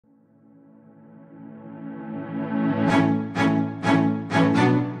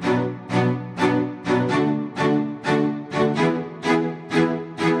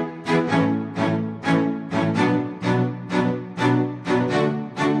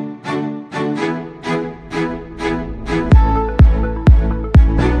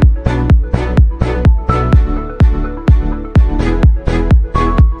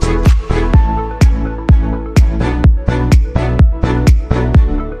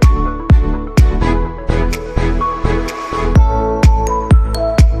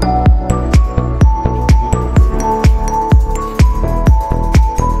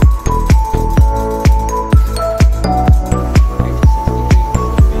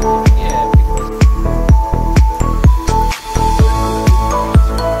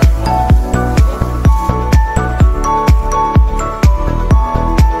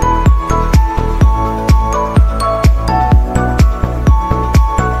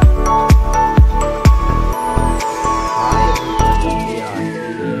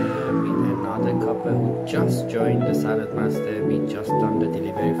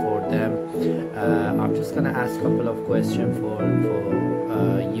ask a couple of questions for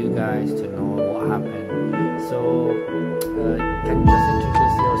you guys to know what happened. So can you just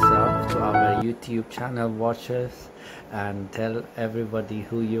introduce yourself to our YouTube channel watchers and tell everybody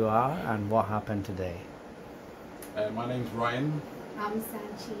who you are and what happened today? My name's Ryan. I'm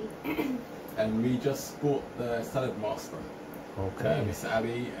Sanchi. And we just bought the Saladmaster. Okay. Miss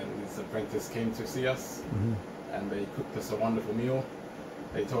Ali and his apprentice came to see us, and they cooked us a wonderful meal.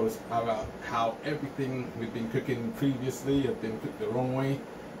 They told us about how everything we've been cooking previously had been cooked the wrong way,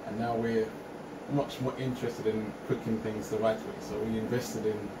 and now we're much more interested in cooking things the right way. So we invested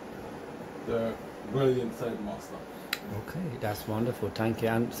in the brilliant Saladmaster. Okay, that's wonderful. Thank you.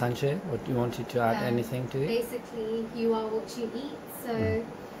 And Sanjay, what you wanted to add anything to it? Basically, you are what you eat. So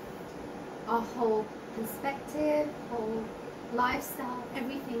our whole perspective, whole lifestyle,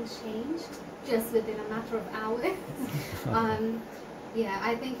 everything's changed just within a matter of hours. Yeah,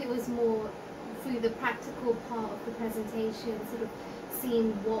 I think it was more through the practical part of the presentation, sort of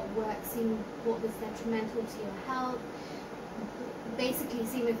seeing what works, seeing what was detrimental to your health, basically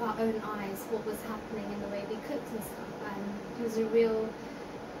seeing with our own eyes what was happening in the way we cooked and stuff. And it was a real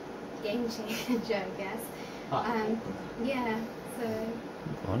game changer, I guess. Yeah, so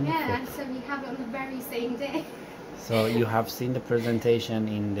Wonderful. yeah, and so we have it on the very same day. So you have seen the presentation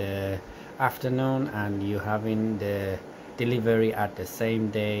in the afternoon, and you having the delivery at the same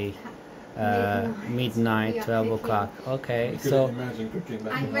day, midnight 12 o'clock. Okay, so imagine cooking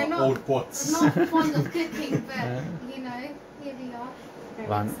that And in old pots. Not fond of cooking, but you know, here we are.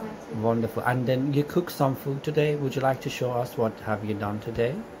 Very excited. Wonderful. And then you cook some food today. Would you like to show us what have you done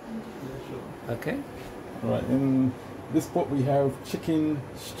today? Yeah, sure. Okay. Right, in this pot we have chicken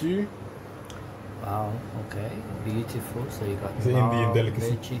stew. Wow. Okay. Beautiful. So you got It's an Indian delicacy.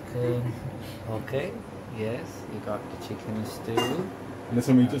 the chicken. Okay. Yes, you got the chicken stew. And this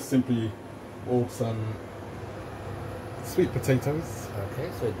one we just simply boil some sweet potatoes. Okay.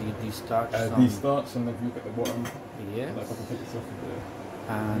 So did you start De-starch, and then if you look at the bottom, Yes. like if I can take this off of there.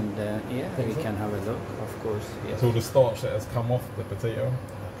 And yeah, we can have a look. Of course. Yes. So the starch that has come off the potato.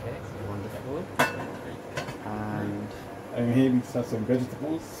 Okay. Wonderful. And here we just have some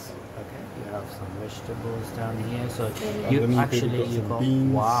vegetables. Okay, you have some vegetables down here. So Underneath you actually we've got you some got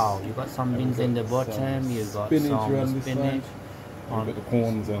beans. wow, you got some And beans we've in the got bottom. some You got spinach some around this spinach. side. We've got the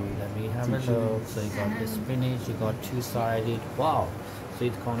corns and Let me have some a look. chilies. So you got the spinach. You got two-sided. Wow,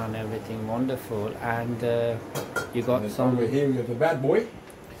 sweet corn and everything. Wonderful. And you got and some. over here we have the bad boy.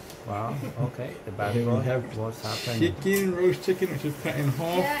 Wow. Okay, the bad Here boy. we have What's happening? chicken, roast chicken, which is cut in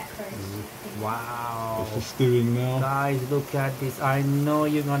half. Yeah. Wow. It's just stewing now. Guys, look at this. I know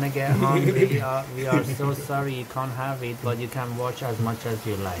you're gonna get hungry. We are so sorry you can't have it, but you can watch as much as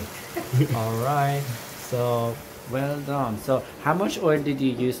you like. All right. So well done. So how much oil did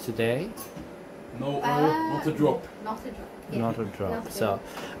you use today? No oil, not a drop. Not a drop. Yeah. Not a drop. Nothing. So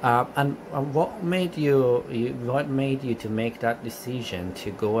and what made you to make that decision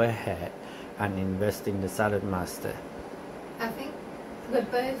to go ahead and invest in the Saladmaster? I think we're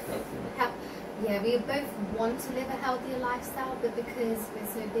both we both want to live a healthier lifestyle, but because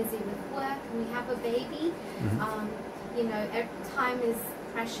we're so busy with work and we have a baby, you know, time is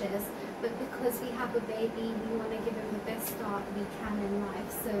precious. But because we have a baby, we want to give him the best start we can in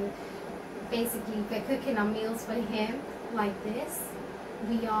life. So basically, we're cooking our meals for him like this.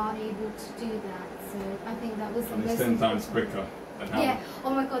 We are able to do that. So I think that was the And most it's 10 times important. quicker than how Yeah. Oh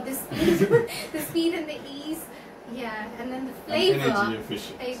my God, the speed, the speed and the ease. Yeah, and then the flavor. energy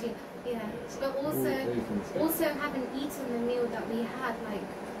efficient. Baby, yeah. But also having eaten the meal that we had, like,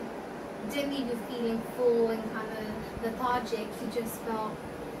 didn't leave you feeling full and kind of lethargic. You just felt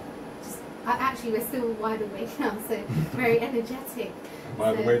actually we're still wide awake now, so very energetic.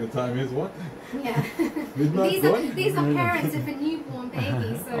 By the way, the time is what? Yeah. Midnight. these are parents of a newborn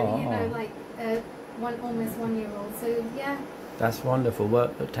baby, so you know, like almost 1 year old. So yeah. That's wonderful. Well,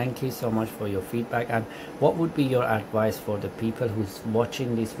 thank you so much for your feedback. And what would be your advice for the people who's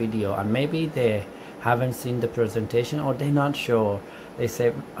watching this video and maybe they haven't seen the presentation or they're not sure? They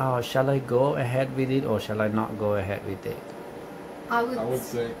say, oh, shall I go ahead with it or shall I not go ahead with it? I would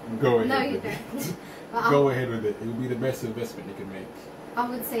say go ahead. No, you with it. don't. Go ahead with it. It will be the best investment you can make. I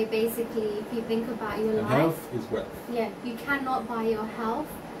would say basically, if you think about your And life, health is wealth. yeah, you cannot buy your health,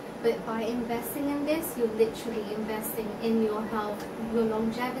 but by investing in this, you're literally investing in your health, your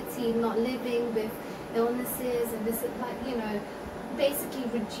longevity, not living with illnesses, and this is like, you know, basically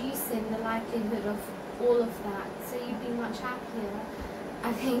reducing the likelihood of all of that. So you'd be much happier.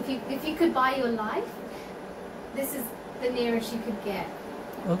 I think if you could buy your life, this is the nearest you could get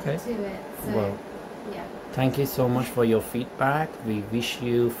to it. So well, yeah. thank you so much for your feedback. We wish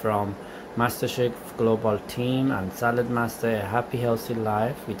you from Masterchef Global team and Saladmaster, a happy healthy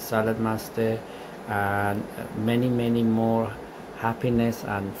life with Saladmaster, and many more happiness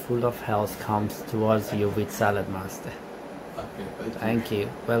and full of health comes towards you with Saladmaster. Okay, thank you. Thank you.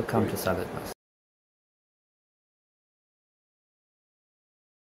 Welcome to Saladmaster.